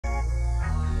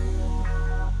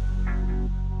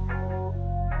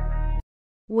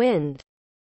wind,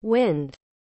 wind,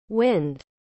 wind,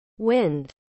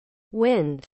 wind,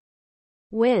 wind,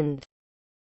 wind,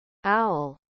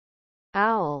 owl,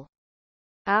 owl,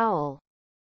 owl,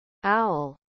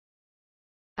 owl,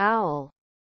 owl,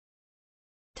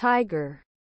 tiger,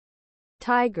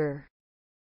 tiger,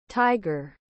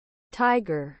 tiger,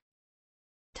 tiger,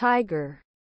 tiger,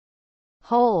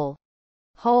 hole,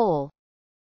 hole,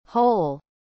 hole,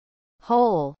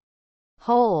 hole,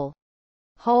 hole,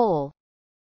 hole,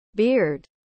 beard,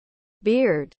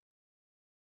 beard,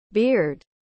 beard,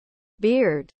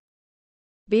 beard,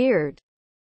 beard,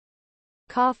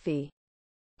 coffee,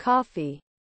 coffee,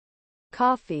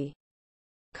 coffee,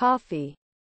 coffee,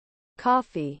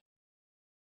 coffee,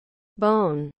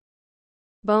 bone,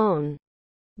 bone,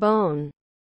 bone,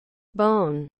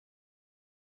 bone,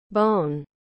 bone,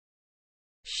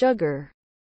 sugar,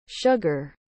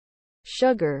 sugar,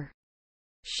 sugar,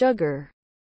 sugar,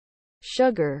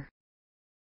 sugar,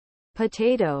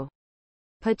 potato,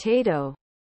 potato,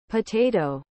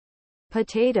 potato,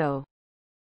 potato,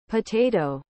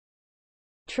 potato,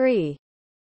 tree,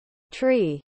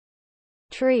 tree,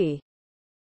 tree,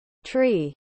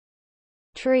 tree,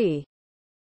 tree,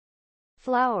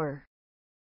 flower,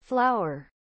 flower,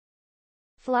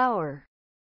 flower,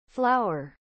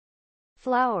 flower,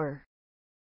 flower,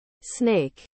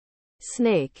 snake,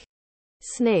 snake,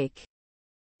 snake,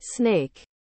 snake,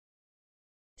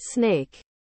 snake,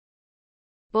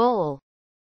 bull,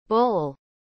 bull,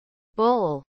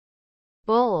 bull,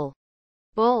 bull,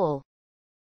 bull,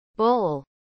 bull,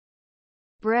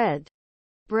 bread,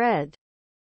 bread,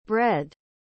 bread,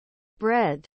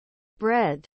 bread,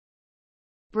 bread,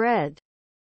 bread,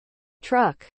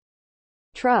 truck,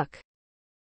 truck,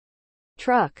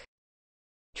 truck,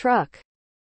 truck,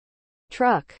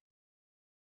 truck,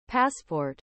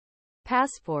 passport,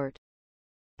 passport,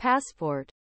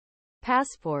 passport,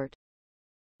 passport,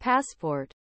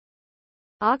 passport,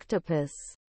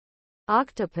 octopus,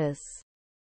 octopus,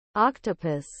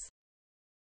 octopus,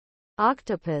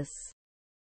 octopus,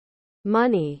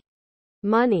 money,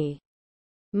 money,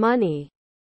 money,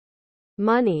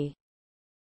 money,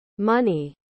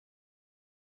 money,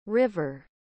 river,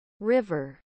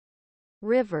 river,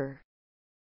 river,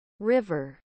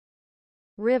 river,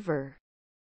 river,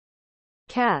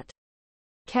 cat,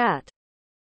 cat,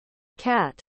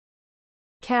 cat,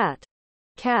 cat,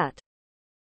 cat,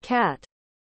 cat,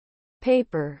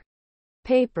 paper,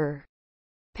 paper,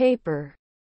 paper,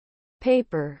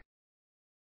 paper,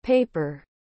 paper,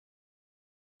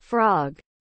 frog,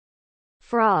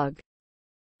 frog,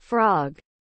 frog,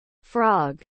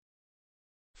 frog,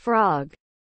 frog,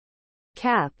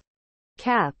 cap,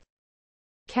 cap,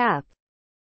 cap,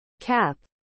 cap,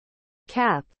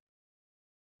 cap,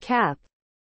 cap,